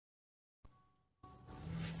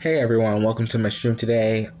Hey everyone, welcome to my stream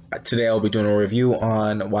today. Today I'll be doing a review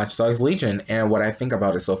on Watchdogs Legion and what I think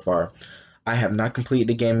about it so far. I have not completed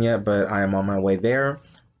the game yet, but I am on my way there.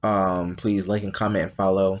 Please like and comment and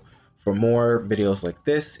follow for more videos like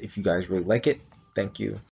this if you guys really like it. Thank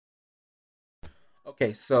you.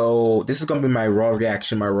 Okay, so this is gonna be my raw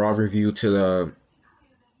reaction, my raw review to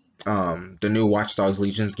the new Watchdogs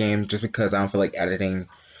Legions game, just because I don't feel like editing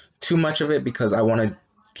too much of it because I want to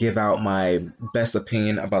give out my best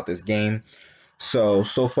opinion about this game. So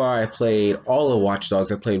far I played all of Watch Dogs.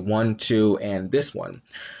 I played 1, 2, and this one.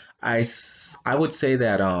 I would say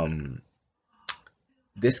that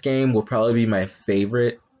this game will probably be my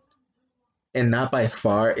favorite, and not by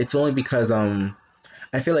far. It's only because I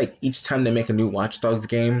feel like each time they make a new Watch Dogs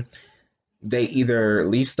game, they either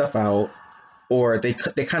leave stuff out or they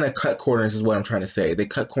kind of cut corners is what I'm trying to say. They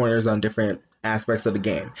cut corners on different aspects of the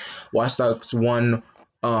game. Watch Dogs 1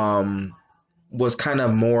 was kind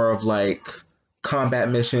of more of like combat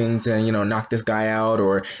missions and knock this guy out,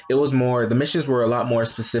 or it was more, the missions were a lot more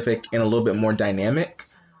specific and a little bit more dynamic,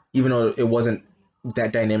 even though it wasn't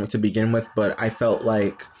that dynamic to begin with. But I felt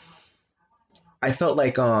like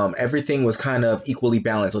everything was kind of equally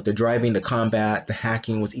balanced. Like the driving, the combat, the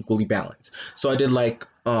hacking was equally balanced. So I did like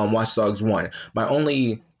Watch Dogs 1. My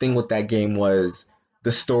only thing with that game was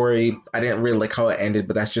the story. I didn't really like how it ended,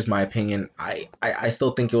 but that's just my opinion. I still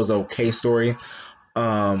think it was an okay story.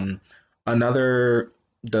 Um, another,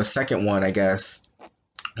 the second one, I guess,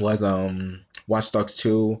 was Watch Dogs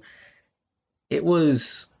 2. It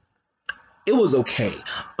was it was okay.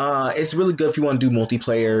 It's really good if you want to do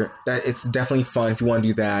multiplayer. That it's definitely fun if you want to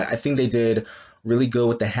do that. I think they did really good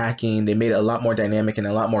with the hacking. They made it a lot more dynamic and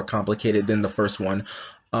a lot more complicated than the first one.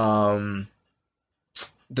 Um,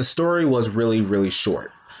 the story was really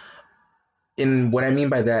short. And what I mean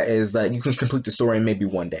by that is that you can complete the story in maybe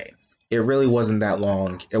one day. It really wasn't that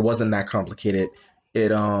long. It wasn't that complicated.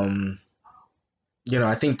 It I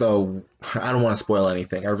think though, I don't want to spoil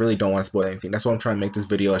anything. I really don't want to spoil anything. That's why I'm trying to make this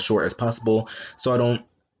video as short as possible so I don't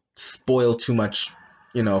spoil too much,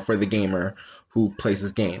 for the gamer who plays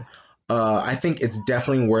this game. I think it's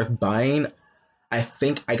definitely worth buying. I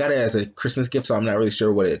think I got it as a Christmas gift, so I'm not really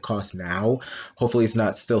sure what it costs now. Hopefully it's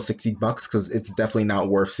not still $60 because it's definitely not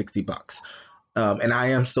worth $60. And I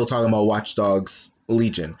am still talking about Watch Dogs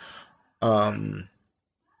Legion. Um,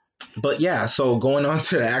 but yeah, so going on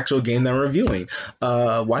to the actual game that I'm reviewing,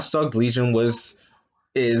 Watch Dogs Legion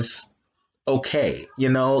is okay.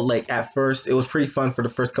 Like at first it was pretty fun for the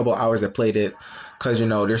first couple hours I played it, because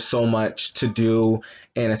there's so much to do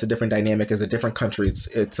and it's a different dynamic. It's a different country.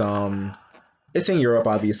 It's in Europe,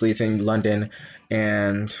 obviously. It's in London,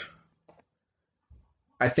 and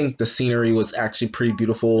I think the scenery was actually pretty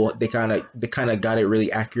beautiful. They kind of got it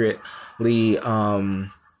really accurately.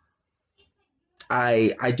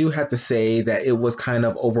 I do have to say that it was kind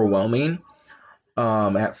of overwhelming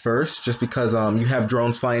at first, just because you have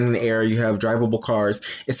drones flying in the air, you have drivable cars.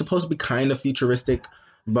 It's supposed to be kind of futuristic,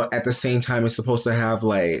 but at the same time, it's supposed to have,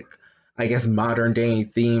 like, I guess, modern day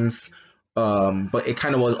themes. But it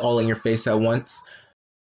kind of was all in your face at once.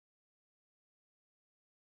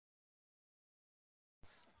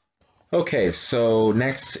 Okay, so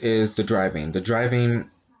next is the driving. The driving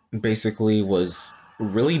basically was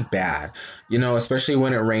really bad, especially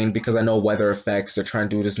when it rained, because I know weather effects. They're trying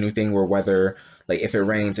to do this new thing where weather, like if it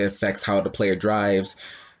rains, it affects how the player drives.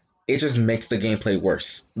 It just makes the gameplay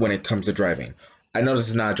worse when it comes to driving. I know this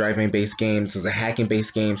is not a driving based game, this is a hacking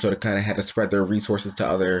based game, so they kind of had to spread their resources to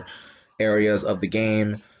other areas of the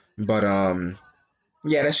game. But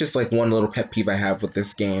yeah, that's just like one little pet peeve I have with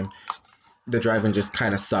this game. The driving just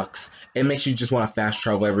kind of sucks. It makes you just want to fast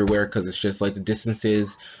travel everywhere because it's just like the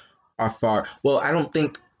distances are far. Well, I don't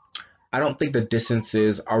think the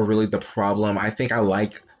distances are really the problem. I think I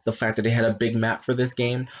like the fact that they had a big map for this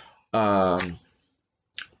game. Um,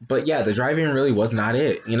 but yeah, the driving really was not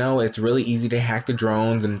it. It's really easy to hack the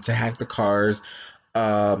drones and to hack the cars.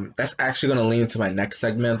 That's actually going to lead into my next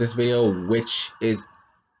segment of this video, which is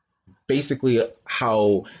basically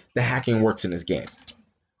how the hacking works in this game.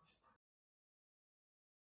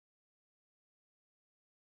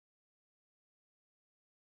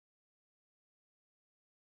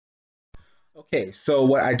 Okay, so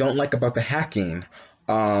what I don't like about the hacking,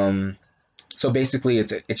 um, so basically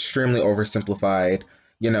it's extremely oversimplified.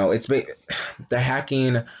 The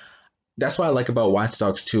hacking. That's what I like about Watch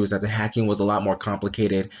Dogs 2 is that the hacking was a lot more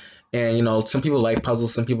complicated. And some people like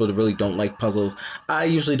puzzles, some people really don't like puzzles. I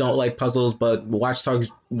usually don't like puzzles, but Watch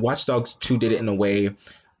Dogs 2 did it in a way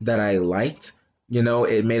that I liked.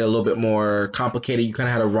 It made it a little bit more complicated. You kind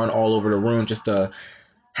of had to run all over the room just to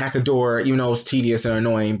hack a door, even though it was tedious and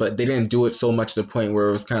annoying, but they didn't do it so much to the point where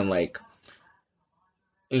it was kind of like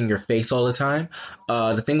in your face all the time.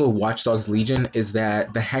 The thing with Watchdogs Legion is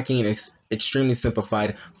that the hacking is extremely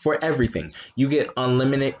simplified for everything. You get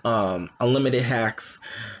unlimited hacks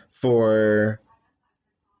for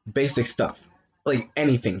basic stuff, like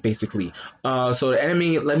anything basically. So the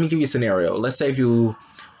enemy, let me give you a scenario. Let's say if you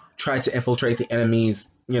try to infiltrate the enemy's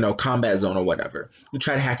combat zone or whatever, you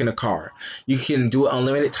try to hack in a car, you can do it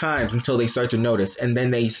unlimited times until they start to notice, and then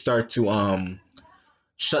they start to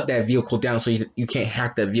shut that vehicle down, so you can't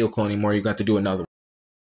hack that vehicle anymore. You got to do another.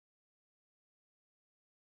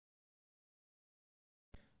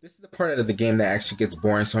 This is the part of the game that actually gets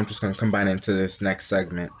boring, so I'm just going to combine it into this next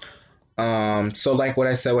segment. So like what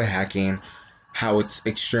I said with hacking, how it's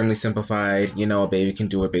extremely simplified, a baby can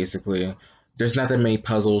do it basically. There's not that many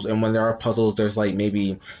puzzles, and when there are puzzles, there's like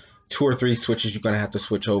maybe two or three switches you're gonna have to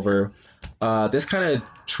switch over. This kind of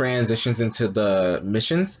transitions into the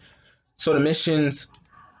missions. So the missions,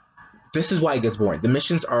 this is why it gets boring. The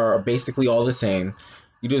missions are basically all the same.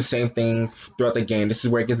 You do the same thing throughout the game. This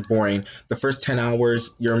is where it gets boring. The first 10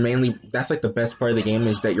 hours, you're mainly, that's like the best part of the game,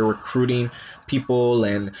 is that you're recruiting people,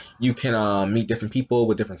 and you can meet different people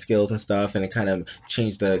with different skills and stuff, and it kind of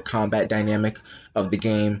changed the combat dynamic of the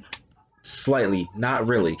game slightly, not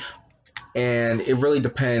really. And it really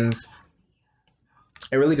depends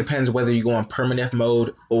whether you go on permadeath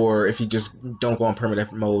mode or if you just don't go on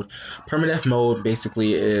permadeath mode. Permadeath mode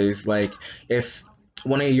basically is like if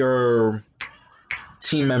one of your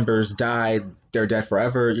team members died, they're dead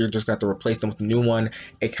forever. You just got to replace them with a new one.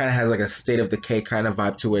 It kind of has like a state of decay kind of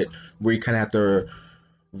vibe to it, where you kind of have to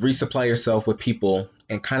resupply yourself with people,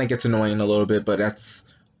 and kind of gets annoying a little bit. But that's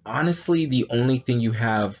honestly the only thing you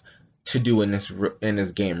have to do in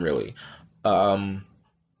this game, really. Um,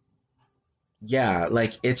 yeah,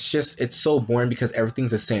 like it's so boring because everything's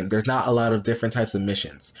the same. There's not a lot of different types of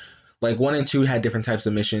missions. Like 1 and 2 had different types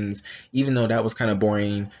of missions. Even though that was kind of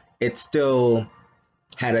boring, it still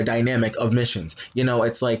had a dynamic of missions.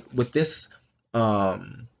 It's like with this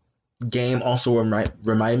um game also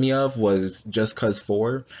reminded me of was Just Cause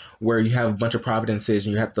 4, where you have a bunch of providences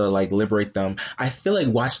and you have to like liberate them. I feel like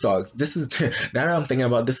Watchdogs, this is now that I'm thinking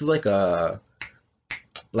about, this is like an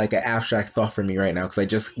abstract thought for me right now because I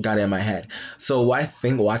just got it in my head. So what I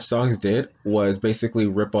think Watch Dogs did was basically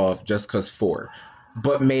rip off Just Cause 4,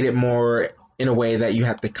 but made it more in a way that you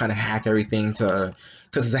have to kind of hack everything to,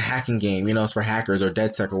 because it's a hacking game, it's for hackers or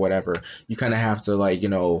DedSec or whatever. You kind of have to like,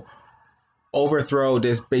 overthrow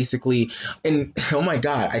this basically. And oh my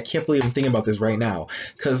god, I can't believe I'm thinking about this right now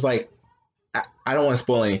because like I don't want to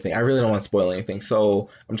spoil anything. I really don't want to spoil anything, so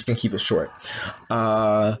I'm just gonna keep it short.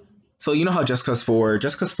 Uh, so you know how Just Cause 4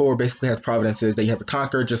 basically has providences that you have to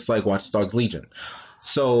conquer, just like Watch Dogs Legion.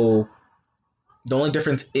 So the only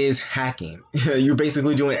difference is hacking. You're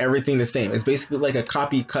basically doing everything the same. It's basically like a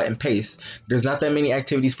copy, cut, and paste. There's not that many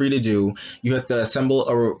activities for you to do. You have to assemble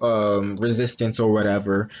a resistance or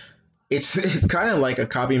whatever. It's kind of like a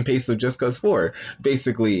copy and paste of Just Cause 4,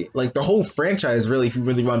 basically. Like the whole franchise, really, if you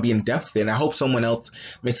really want to be in depth in. I hope someone else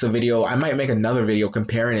makes a video. I might make another video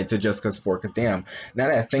comparing it to Just Cause 4, because damn, now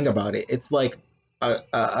that I think about it, it's like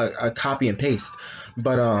a copy and paste.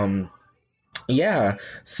 But yeah,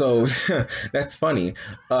 so that's funny.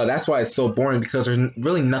 That's why it's so boring, because there's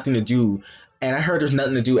really nothing to do. And I heard there's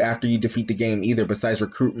nothing to do after you defeat the game either, besides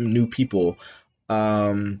recruiting new people.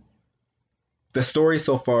 Um, the story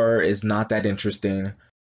so far is not that interesting.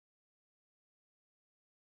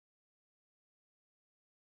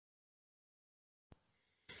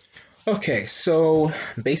 Okay, so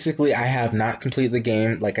basically, I have not completed the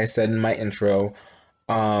game, like I said in my intro.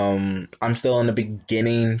 I'm still in the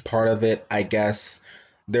beginning part of it, I guess.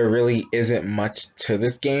 There really isn't much to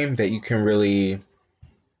this game that you can really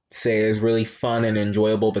say is really fun and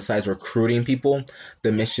enjoyable besides recruiting people.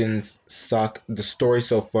 The missions suck. The story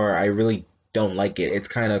so far, I really don't like it. It's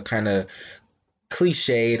kind of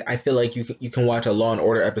cliched. I feel like you can watch a Law and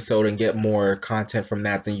Order episode and get more content from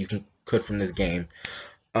that than you could from this game.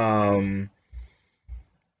 Um,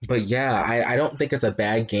 but yeah, I don't think it's a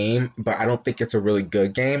bad game, but I don't think it's a really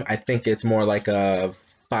good game. I think it's more like a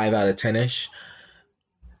 5 out of 10 ish.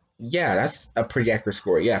 Yeah, that's a pretty accurate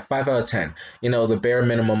score. Yeah, 5 out of 10. The bare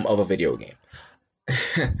minimum of a video game.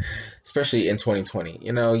 Especially in 2020.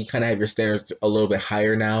 You kind of have your standards a little bit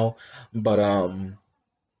higher now, but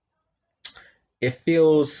it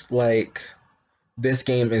feels like this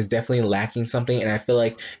game is definitely lacking something, and I feel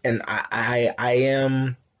like, and I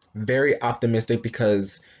am very optimistic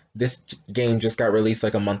because this game just got released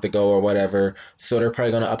like a month ago or whatever, so they're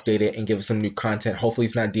probably gonna update it and give us some new content. Hopefully,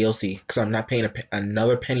 it's not DLC because I'm not paying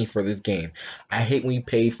another penny for this game. I hate when you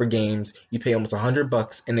pay for games, you pay almost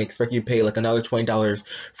 $100 and they expect you to pay like another $20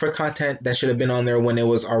 for content that should have been on there when you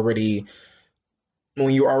were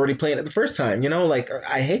already playing it the first time. Like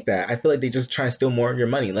I hate that. I feel like they just try and steal more of your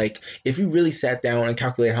money. Like if you really sat down and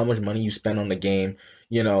calculated how much money you spend on the game,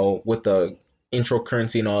 with the intro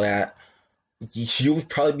currency and all that, you would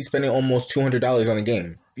probably be spending almost $200 on a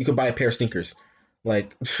game. You could buy a pair of sneakers.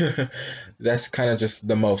 Like that's kind of just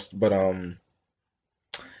the most. But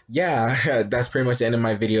yeah, that's pretty much the end of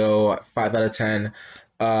my video. 5 out of 10.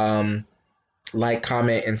 Um, like,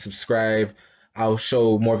 comment, and subscribe. I'll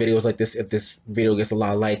show more videos like this if this video gets a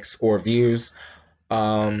lot of likes or views.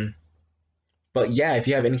 Um, but yeah, if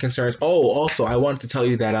you have any concerns, also I wanted to tell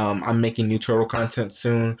you that I'm making new turtle content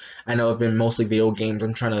soon. I know it's been mostly video games.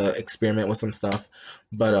 I'm trying to experiment with some stuff,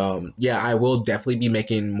 but yeah, I will definitely be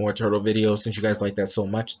making more turtle videos since you guys like that so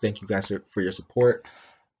much. Thank you guys for your support.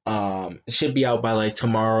 It should be out by like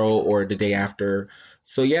tomorrow or the day after.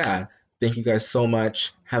 So yeah, thank you guys so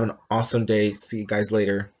much. Have an awesome day. See you guys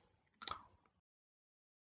later.